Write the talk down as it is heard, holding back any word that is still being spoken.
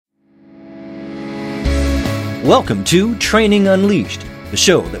Welcome to Training Unleashed, the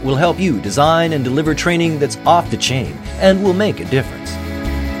show that will help you design and deliver training that's off the chain and will make a difference.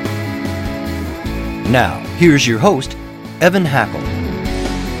 Now, here's your host, Evan Hackle.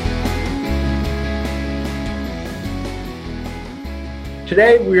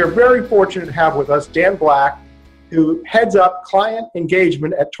 Today, we are very fortunate to have with us Dan Black, who heads up client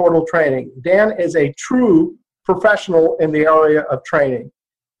engagement at Tortal Training. Dan is a true professional in the area of training.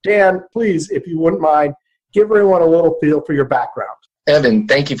 Dan, please, if you wouldn't mind, give everyone a little feel for your background. Evan,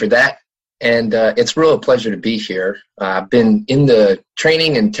 thank you for that. And it's really a pleasure to be here. I've been in the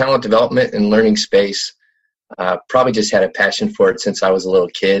training and talent development and learning space. Probably just had a passion for it since I was a little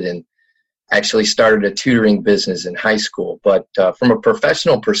kid and actually started a tutoring business in high school. But from a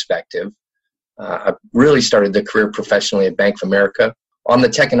professional perspective, I really started the career professionally at Bank of America on the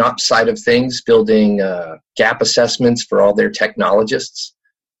tech and ops side of things, building gap assessments for all their technologists.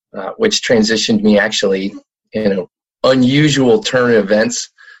 Which transitioned me actually in an unusual turn of events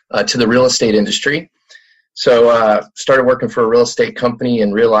to the real estate industry. So started working for a real estate company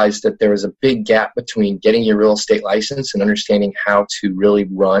and realized that there was a big gap between getting your real estate license and understanding how to really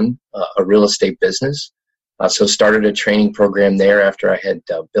run a real estate business. So started a training program there after I had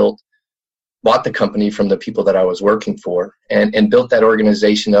bought the company from the people that I was working for and built that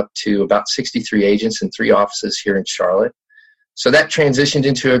organization up to about 63 agents and 3 offices here in Charlotte. So that transitioned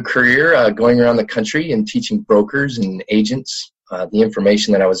into a career going around the country and teaching brokers and agents the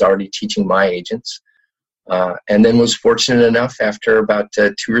information that I was already teaching my agents. And then was fortunate enough after about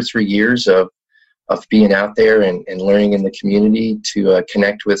 2 or 3 years of being out there and learning in the community to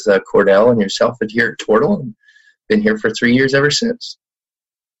connect with Cordell and yourself here at Tortal, and been here for 3 years ever since.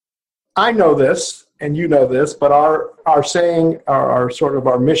 I know this, and you know this, but our saying,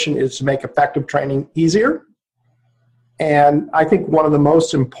 our mission is to make effective training easier. And I think one of the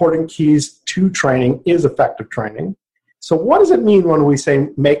most important keys to training is effective training. So what does it mean when we say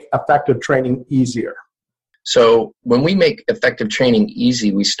make effective training easier? So when we make effective training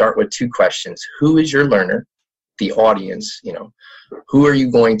easy, we start with 2 questions. Who is your learner, the audience, who are you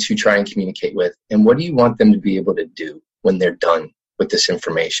going to try and communicate with? And what do you want them to be able to do when they're done with this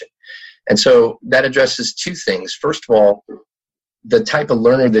information? And so that addresses 2 things. First of all, the type of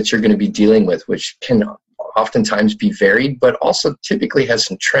learner that you're going to be dealing with, which can oftentimes be varied, but also typically has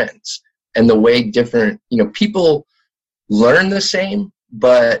some trends. And the way different, people learn the same,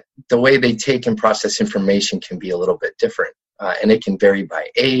 but the way they take and process information can be a little bit different. And it can vary by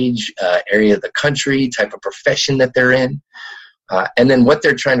age, area of the country, type of profession that they're in. And then what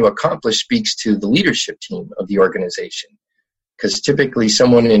they're trying to accomplish speaks to the leadership team of the organization. Because typically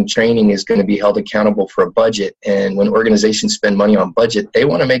someone in training is going to be held accountable for a budget. And when organizations spend money on budget, they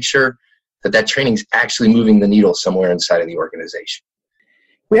want to make sure that training is actually moving the needle somewhere inside of the organization.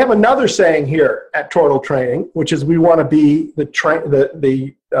 We have another saying here at Tortal Training, which is we want to be the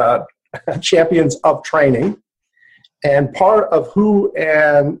champions of training. And part of who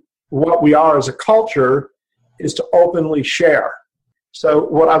and what we are as a culture is to openly share. So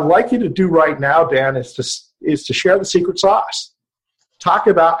what I'd like you to do right now, Dan, is to share the secret sauce. Talk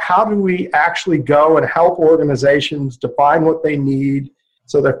about how do we actually go and help organizations define what they need,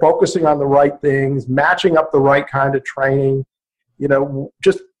 so they're focusing on the right things, matching up the right kind of training. We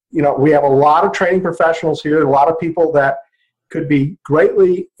have a lot of training professionals here, a lot of people that could be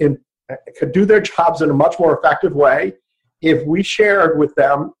could do their jobs in a much more effective way if we shared with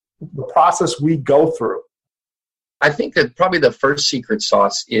them the process we go through. I think that probably the first secret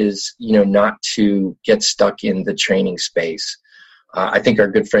sauce is, not to get stuck in the training space. I think our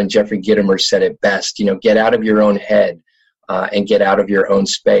good friend Jeffrey Gitomer said it best, get out of your own head. And get out of your own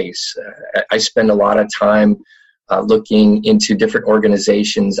space. I spend a lot of time looking into different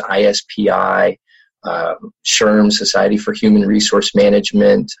organizations, ISPI, SHRM, Society for Human Resource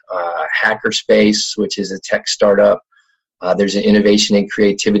Management, Hackerspace, which is a tech startup. There's an innovation and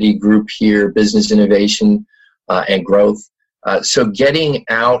creativity group here, business innovation and growth. So getting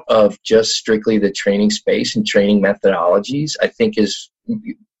out of just strictly the training space and training methodologies, I think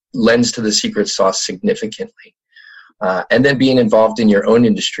lends to the secret sauce significantly. And then being involved in your own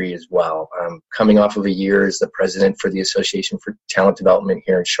industry as well. Coming off of a year as the president for the Association for Talent Development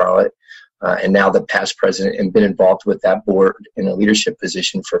here in Charlotte, and now the past president, and been involved with that board in a leadership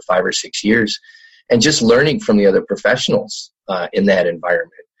position for 5 or 6 years. And just learning from the other professionals in that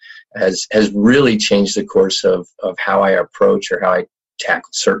environment has really changed the course of how I approach or how I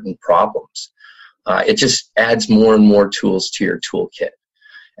tackle certain problems. It just adds more and more tools to your toolkit.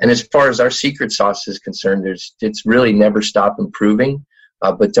 And as far as our secret sauce is concerned, it's really never stop improving,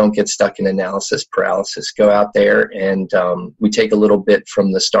 but don't get stuck in analysis paralysis. Go out there and we take a little bit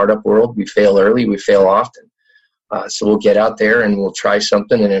from the startup world. We fail early, we fail often. So we'll get out there and we'll try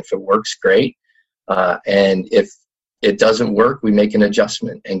something, and if it works, great. And if it doesn't work, we make an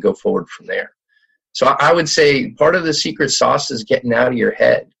adjustment and go forward from there. So I would say part of the secret sauce is getting out of your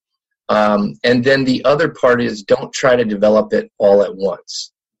head. And then the other part is don't try to develop it all at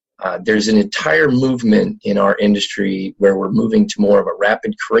once. There's an entire movement in our industry where we're moving to more of a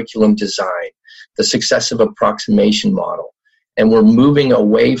rapid curriculum design, the successive approximation model. And we're moving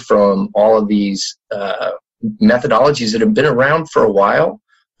away from all of these methodologies that have been around for a while,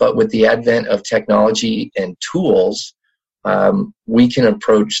 but with the advent of technology and tools, we can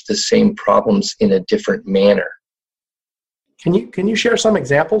approach the same problems in a different manner. Can you share some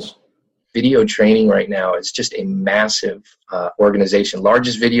examples? Video training right now is just a massive organization.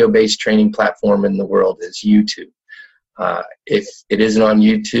 Largest video-based training platform in the world is YouTube. If it isn't on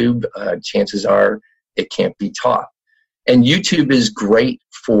YouTube, chances are it can't be taught. And YouTube is great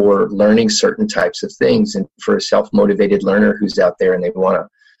for learning certain types of things, and for a self-motivated learner who's out there and they want to,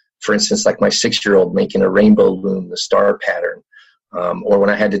 for instance, like my 6-year-old making a rainbow loom, the star pattern, or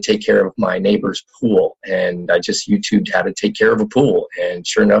when I had to take care of my neighbor's pool and I just YouTubed how to take care of a pool. And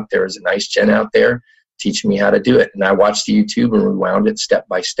sure enough, there was a nice Jen out there teaching me how to do it. And I watched the YouTube and rewound it step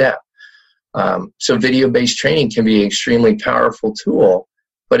by step. So video-based training can be an extremely powerful tool,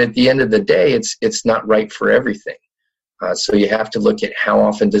 but at the end of the day, it's not right for everything. So you have to look at how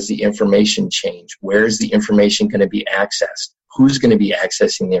often does the information change? Where is the information going to be accessed? Who's going to be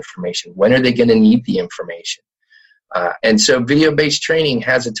accessing the information? When are they going to need the information? And so video-based training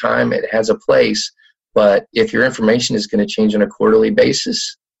has a time, it has a place, but if your information is going to change on a quarterly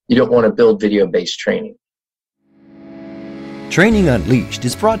basis, you don't want to build video-based training. Training Unleashed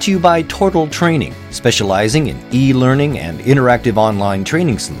is brought to you by Tortal Training, specializing in e-learning and interactive online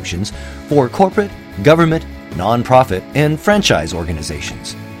training solutions for corporate, government, nonprofit, and franchise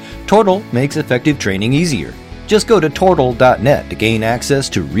organizations. Tortal makes effective training easier. Just go to tortal.net to gain access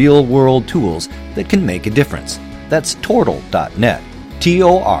to real-world tools that can make a difference. That's tortal.net,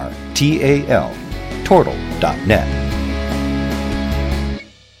 Tortal, tortal.net.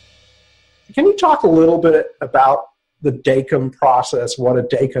 Can you talk a little bit about the DACM process, what a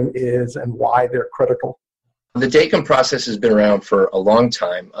DACM is, and why they're critical? The DACM process has been around for a long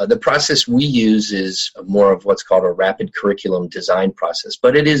time. The process we use is more of what's called a rapid curriculum design process,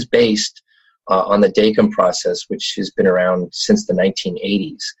 but it is based on the DACM process, which has been around since the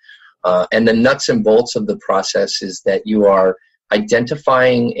 1980s. And the nuts and bolts of the process is that you are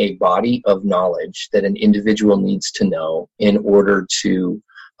identifying a body of knowledge that an individual needs to know in order to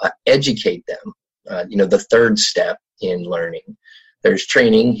educate them. The third step in learning. There's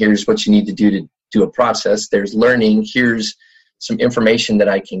training. Here's what you need to do a process. There's learning. Here's some information that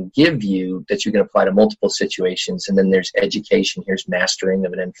I can give you that you can apply to multiple situations. And then there's education. Here's mastering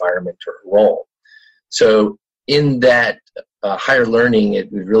of an environment or a role. So in that higher learning,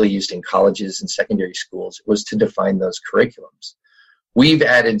 it was really used in colleges and secondary schools. It was to define those curriculums. We've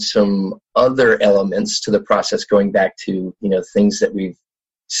added some other elements to the process going back to, things that we've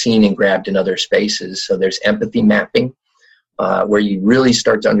seen and grabbed in other spaces. So there's empathy mapping, where you really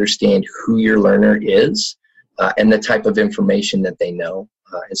start to understand who your learner is and the type of information that they know.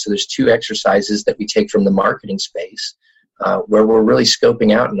 And so there's 2 exercises that we take from the marketing space where we're really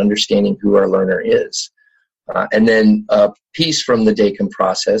scoping out and understanding who our learner is. And then a piece from the DACM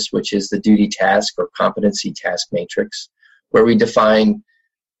process, which is the duty task or competency task matrix, where we define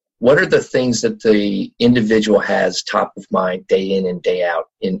what are the things that the individual has top of mind day in and day out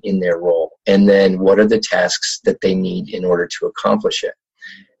in their role? And then what are the tasks that they need in order to accomplish it?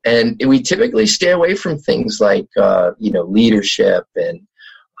 And we typically stay away from things like, leadership and,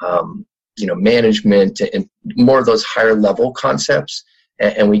 management and more of those higher level concepts.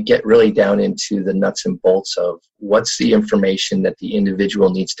 And we get really down into the nuts and bolts of what's the information that the individual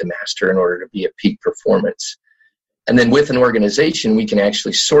needs to master in order to be at peak performance. And then with an organization, we can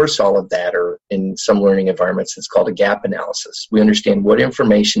actually source all of that, or in some learning environments, it's called a gap analysis. We understand what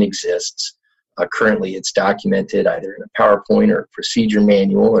information exists. Currently, it's documented either in a PowerPoint or a procedure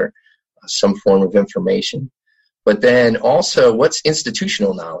manual or some form of information. But then also, what's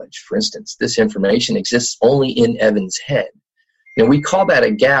institutional knowledge? For instance, this information exists only in Evan's head. We call that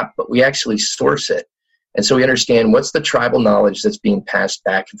a gap, but we actually source it. And so we understand what's the tribal knowledge that's being passed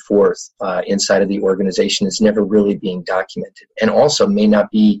back and forth inside of the organization is never really being documented, and also may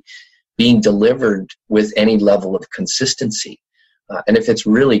not be being delivered with any level of consistency. And if it's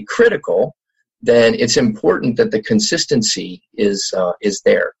really critical, then it's important that the consistency is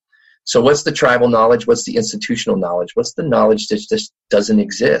there. So what's the tribal knowledge? What's the institutional knowledge? What's the knowledge that just doesn't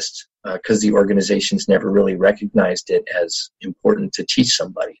exist because the organization's never really recognized it as important to teach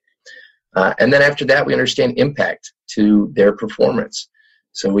somebody? And then after that, we understand impact to their performance.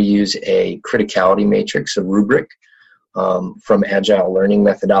 So we use a criticality matrix, a rubric from Agile learning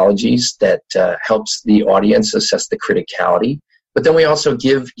methodologies that helps the audience assess the criticality. But then we also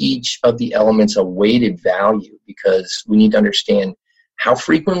give each of the elements a weighted value, because we need to understand how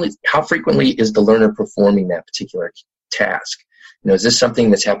frequently is the learner performing that particular task. Is this something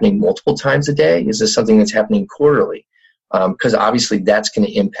that's happening multiple times a day? Is this something that's happening quarterly? Because obviously that's going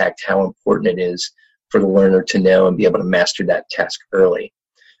to impact how important it is for the learner to know and be able to master that task early.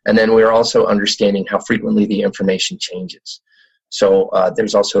 And then we're also understanding how frequently the information changes. So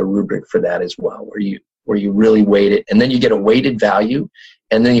there's also a rubric for that as well, where you really weight it, and then you get a weighted value,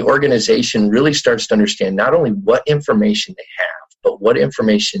 and then the organization really starts to understand not only what information they have, but what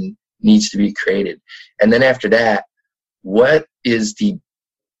information needs to be created. And then after that, what is the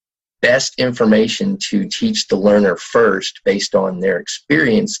best information to teach the learner first based on their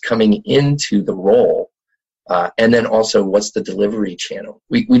experience coming into the role, and then also what's the delivery channel.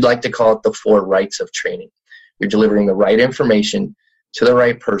 We'd like to call it the 4 rights of training. You're delivering the right information to the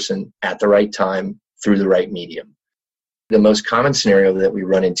right person at the right time through the right medium. The most common scenario that we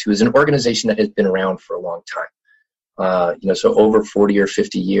run into is an organization that has been around for a long time, so over 40 or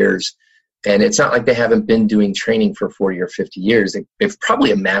 50 years. And it's not like they haven't been doing training for 40 or 50 years. They've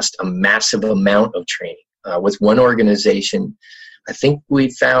probably amassed a massive amount of training. With one organization, I think we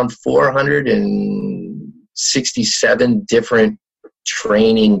found 467 different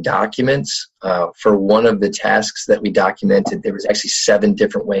training documents. For one of the tasks that we documented, there was actually 7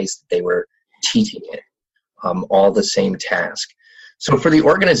 different ways that they were teaching it, all the same task. So for the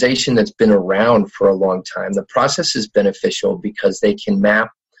organization that's been around for a long time, the process is beneficial because they can map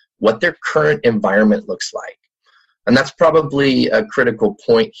what their current environment looks like. And that's probably a critical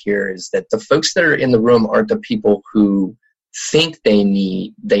point here, is that the folks that are in the room aren't the people who think they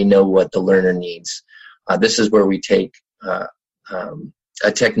know what the learner needs. This is where we take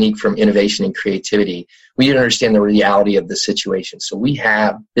a technique from innovation and creativity. We need to understand the reality of the situation. So we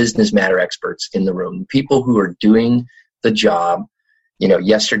have business matter experts in the room, people who are doing the job,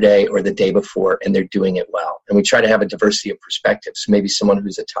 yesterday or the day before, and they're doing it well. And we try to have a diversity of perspectives. So maybe someone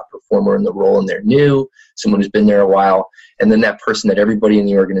who's a top performer in the role and they're new, someone who's been there a while, and then that person that everybody in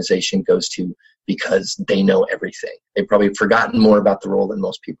the organization goes to because they know everything. They've probably forgotten more about the role than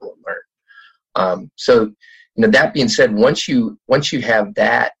most people have learned. So that being said, once you have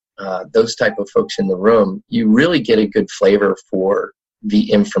that, those type of folks in the room, you really get a good flavor for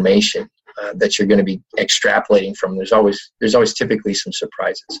the information that you're going to be extrapolating from. There's always typically some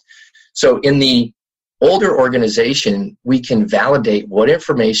surprises. So in the older organization, we can validate what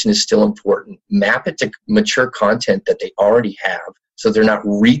information is still important, map it to mature content that they already have, so they're not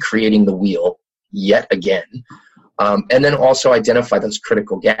recreating the wheel yet again, and then also identify those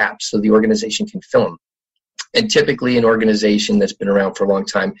critical gaps so the organization can fill them. And typically an organization that's been around for a long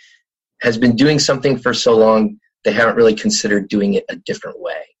time has been doing something for so long, they haven't really considered doing it a different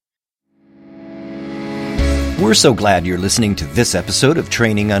way. We're so glad you're listening to this episode of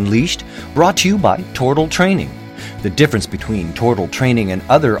Training Unleashed, brought to you by Tortal Training. The difference between Tortal Training and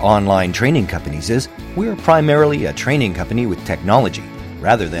other online training companies is we're primarily a training company with technology,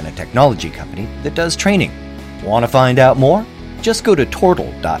 rather than a technology company that does training. Want to find out more? Just go to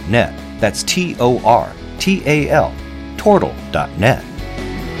tortal.net. That's TORTAL, tortal.net.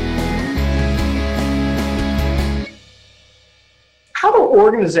 How do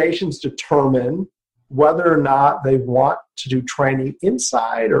organizations determine whether or not they want to do training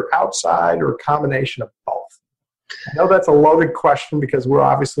inside or outside, or a combination of both? I know that's a loaded question because we're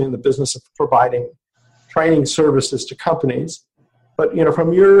obviously in the business of providing training services to companies. But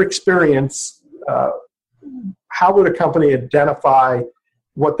from your experience, how would a company identify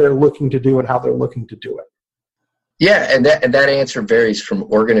what they're looking to do and how they're looking to do it? Yeah, and that answer varies from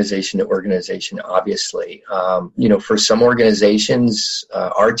organization to organization, obviously. For some organizations,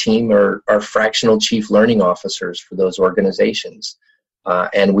 our team are fractional chief learning officers for those organizations.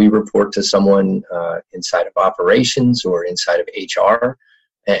 And we report to someone inside of operations or inside of HR,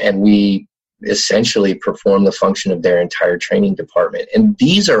 and we essentially perform the function of their entire training department. And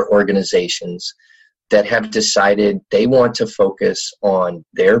these are organizations that have decided they want to focus on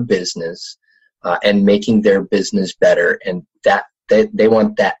their business and making their business better, and that they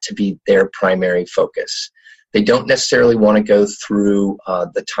want that to be their primary focus. They don't necessarily want to go through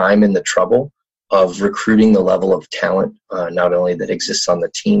the time and the trouble of recruiting the level of talent, not only that exists on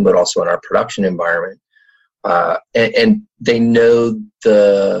the team, but also in our production environment. And they know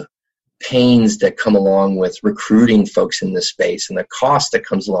the pains that come along with recruiting folks in this space and the cost that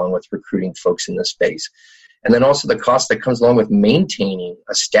comes along with recruiting folks in this space. and then also the cost that comes along with maintaining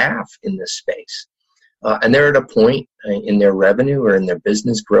a staff in this space. And they're at a point in their revenue or in their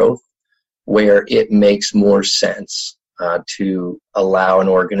business growth where it makes more sense to allow an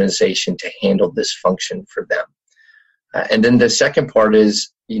organization to handle this function for them. And then the second part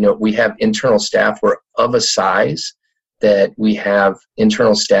is, we have internal staff. We're of a size that we have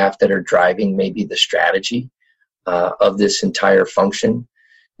internal staff that are driving maybe the strategy of this entire function.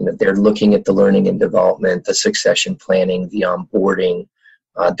 They're looking at the learning and development, the succession planning, the onboarding.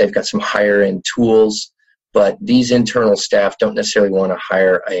 They've got some higher end tools, but these internal staff don't necessarily want to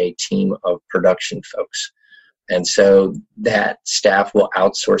hire a team of production folks. And so that staff will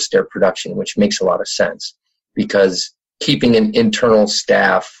outsource their production, which makes a lot of sense, because keeping an internal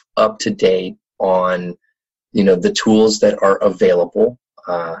staff up to date on, the tools that are available,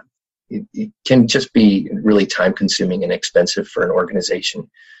 it can just be really time consuming and expensive for an organization.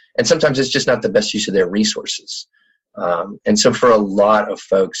 And sometimes it's just not the best use of their resources. And so for a lot of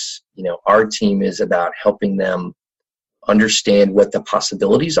folks, our team is about helping them understand what the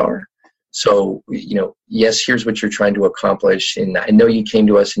possibilities are. So, yes, here's what you're trying to accomplish. And I know you came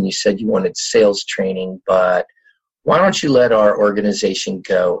to us and you said you wanted sales training, but why don't you let our organization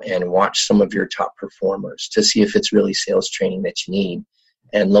go and watch some of your top performers to see if it's really sales training that you need?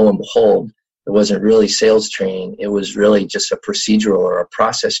 And lo and behold, it wasn't really sales training. It was really just a procedural or a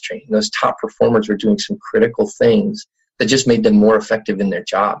process training. Those top performers were doing some critical things that just made them more effective in their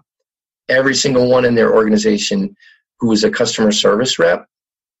job. Every single one in their organization who was a customer service rep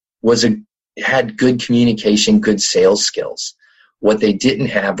had good communication, good sales skills. What they didn't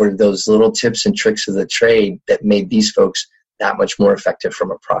have were those little tips and tricks of the trade that made these folks that much more effective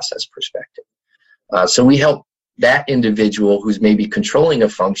from a process perspective. So we help that individual who's maybe controlling a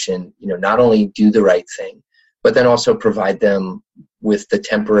function, not only do the right thing, but then also provide them with the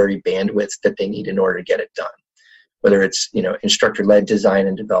temporary bandwidth that they need in order to get it done. Whether it's, instructor-led design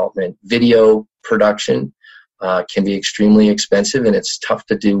and development, video production can be extremely expensive and it's tough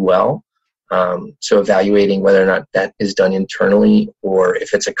to do well. So evaluating whether or not that is done internally, or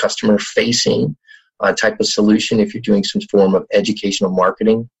if it's a customer-facing type of solution, if you're doing some form of educational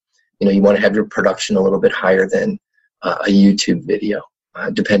marketing, you want to have your production a little bit higher than a YouTube video,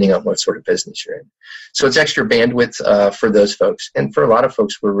 depending on what sort of business you're in. So it's extra bandwidth for those folks. And for a lot of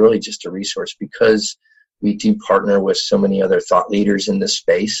folks, we're really just a resource because we do partner with so many other thought leaders in this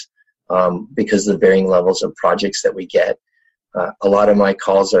space because of the varying levels of projects that we get. A lot of my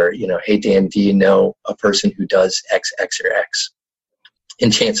calls are, hey, Dan, do you know a person who does X, X, or X?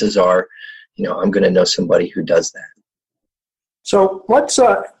 And chances are, I'm going to know somebody who does that. So let's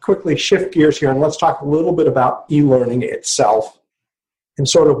quickly shift gears here and let's talk a little bit about e-learning itself and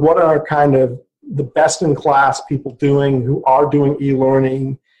sort of what are kind of the best-in-class people doing who are doing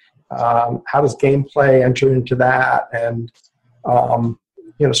e-learning. How does gameplay enter into that? And,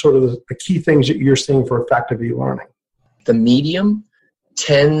 sort of the key things that you're seeing for effective e-learning. The medium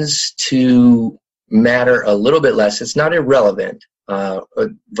tends to matter a little bit less. It's not irrelevant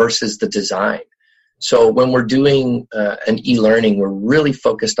versus the design. So when we're doing an e-learning, we're really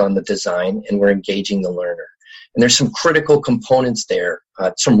focused on the design and we're engaging the learner. And there's some critical components there,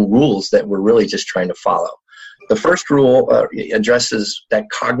 some rules that we're really just trying to follow. The first rule addresses that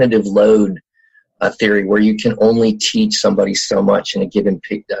cognitive load theory where you can only teach somebody so much in a given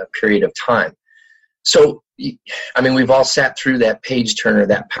period of time. So, we've all sat through that page turner,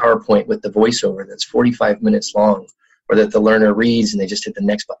 that PowerPoint with the voiceover that's 45 minutes long, or that the learner reads and they just hit the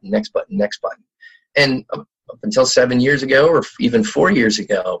next button, next button, next button. And up until 7 years ago, or even 4 years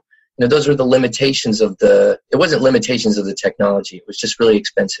ago, those were the limitations of it wasn't limitations of the technology. It was just really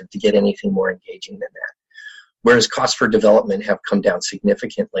expensive to get anything more engaging than that. Whereas costs for development have come down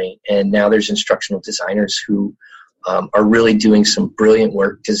significantly. And now there's instructional designers who are really doing some brilliant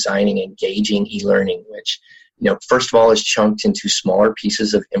work designing engaging e-learning, which, first of all, is chunked into smaller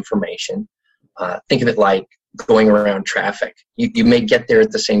pieces of information. Think of it like going around traffic. You may get there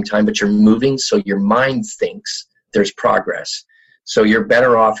at the same time, but you're moving, so your mind thinks there's progress. So you're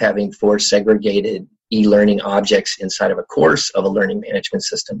better off having 4 segregated e-learning objects inside of a course of a learning management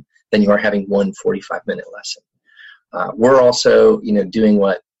system than you are having one 45-minute lesson. We're also, doing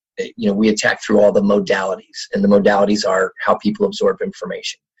what, we attack through all the modalities, and the modalities are how people absorb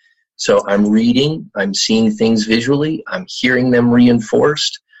information. So I'm reading, I'm seeing things visually, I'm hearing them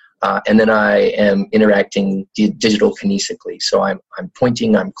reinforced, and then I am interacting digital kinesically. So I'm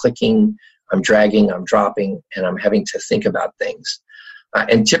pointing, I'm clicking, I'm dragging, I'm dropping, and I'm having to think about things.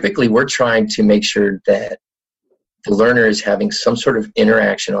 And typically we're trying to make sure that the learner is having some sort of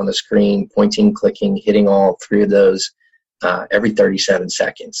interaction on the screen, pointing, clicking, hitting all 3 of those every 37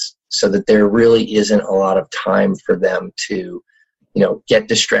 seconds. so that there really isn't a lot of time for them to, get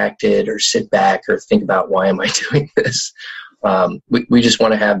distracted or sit back or think about, why am I doing this? We just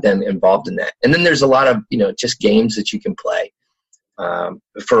want to have them involved in that. And then there's a lot of, just games that you can play.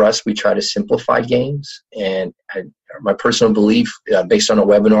 For us, we try to simplify games. And my personal belief, based on a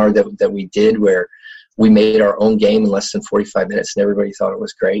webinar that we did where we made our own game in less than 45 minutes and everybody thought it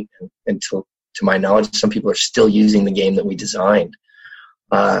was great. And to my knowledge, some people are still using the game that we designed.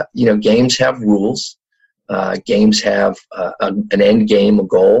 Games have rules. Games have an end game, a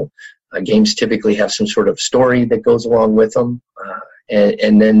goal. Games typically have some sort of story that goes along with them.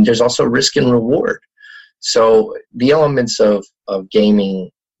 And then there's also risk and reward. So the elements of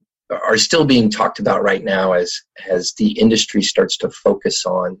gaming are still being talked about right now as the industry starts to focus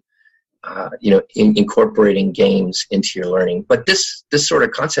on, incorporating games into your learning. But this sort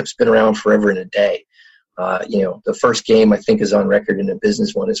of concept's been around forever and a day. The first game I think is on record in a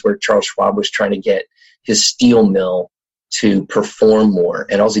business one is where Charles Schwab was trying to get his steel mill to perform more.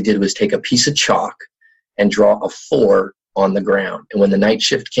 And all he did was take a piece of chalk and draw a 4 on the ground. And when the night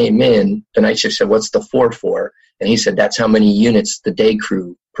shift came in, the night shift said, "What's the 4 for?" And he said, "That's how many units the day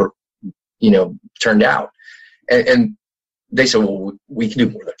crew turned out." And they said, "Well, we can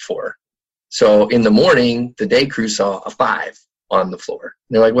do more than 4. So in the morning, the day crew saw a 5 on the floor.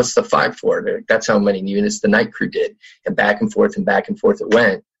 And they're like, "What's the 5 for?" That's how many units the night crew did. And back and forth it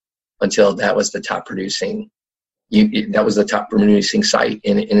went until that was the top producing site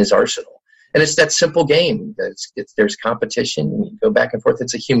in his arsenal. And it's that simple game. There's competition, and you go back and forth.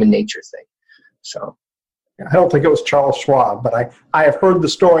 It's a human nature thing. So I don't think it was Charles Schwab, but I have heard the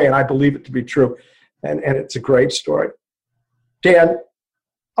story and I believe it to be true. And it's a great story. Dan,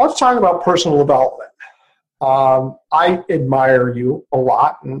 let's talk about personal development. I admire you a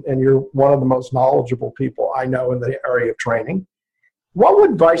lot, and you're one of the most knowledgeable people I know in the area of training. What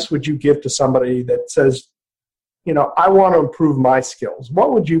advice would you give to somebody that says, I want to improve my skills?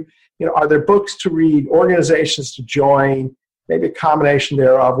 What would you, are there books to read, organizations to join, maybe a combination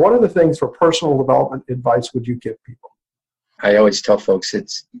thereof? What are the things for personal development advice would you give people? I always tell folks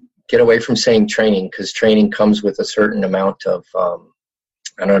it's get away from saying training, because training comes with a certain amount of,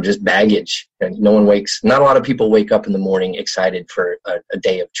 just baggage. And not a lot of people wake up in the morning excited for a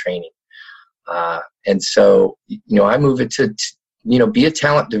day of training. And so, I move it to be a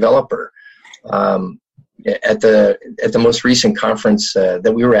talent developer. At the most recent conference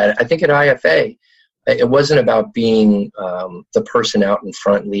that we were at, I think at IFA, it wasn't about being the person out in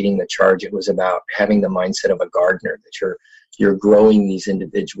front leading the charge. It was about having the mindset of a gardener, that you're growing these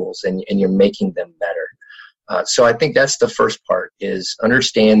individuals and you're making them better. So I think that's the first part, is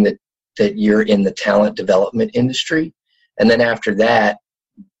understand that you're in the talent development industry. And then after that,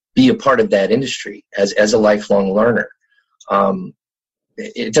 be a part of that industry as a lifelong learner.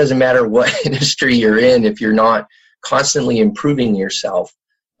 It doesn't matter what industry you're in. If you're not constantly improving yourself,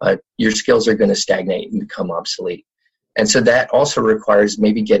 your skills are going to stagnate and become obsolete. And so that also requires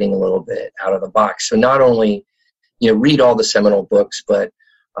maybe getting a little bit out of the box. So not only, read all the seminal books, but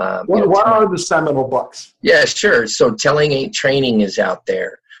what are the seminal books? Yeah, sure. So Telling Ain't Training is out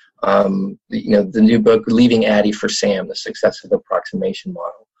there. The new book, Leaving Addy for Sam, The Successive Approximation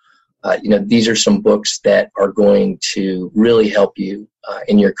Model. These are some books that are going to really help you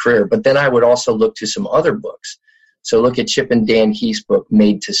in your career. But then I would also look to some other books. So look at Chip and Dan Heath's book,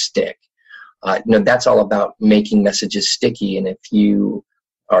 Made to Stick. That's all about making messages sticky. And if you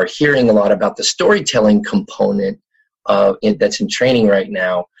are hearing a lot about the storytelling component that's in training right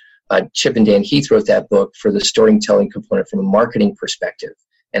now, Chip and Dan Heath wrote that book for the storytelling component from a marketing perspective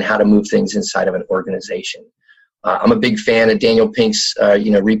and how to move things inside of an organization. I'm a big fan of Daniel Pink's,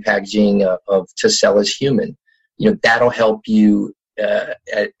 repackaging of To Sell is Human. That'll help you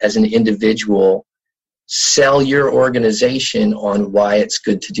as an individual sell your organization on why it's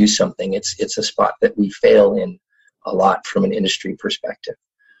good to do something. It's a spot that we fail in a lot from an industry perspective.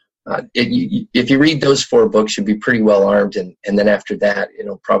 If you read those 4 books, you'll be pretty well armed, and then after that,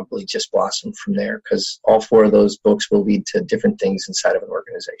 it'll probably just blossom from there, because all 4 of those books will lead to different things inside of an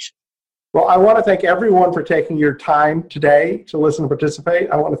organization. Well, I want to thank everyone for taking your time today to listen and participate.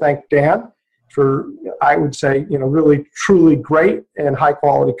 I want to thank Dan for, I would say, really, truly great and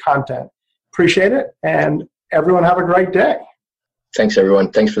high-quality content. Appreciate it, and everyone have a great day. Thanks,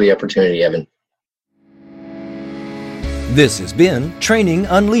 everyone. Thanks for the opportunity, Evan. This has been Training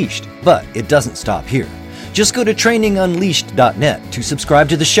Unleashed, but it doesn't stop here. Just go to trainingunleashed.net to subscribe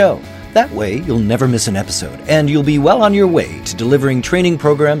to the show. That way, you'll never miss an episode, and you'll be well on your way to delivering training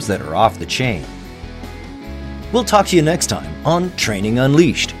programs that are off the chain. We'll talk to you next time on Training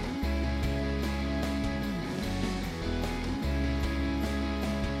Unleashed.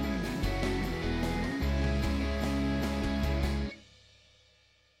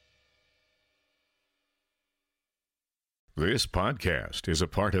 This podcast is a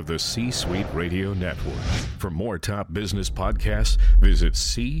part of the C-Suite Radio Network. For more top business podcasts, visit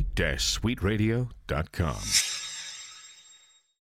c-suiteradio.com.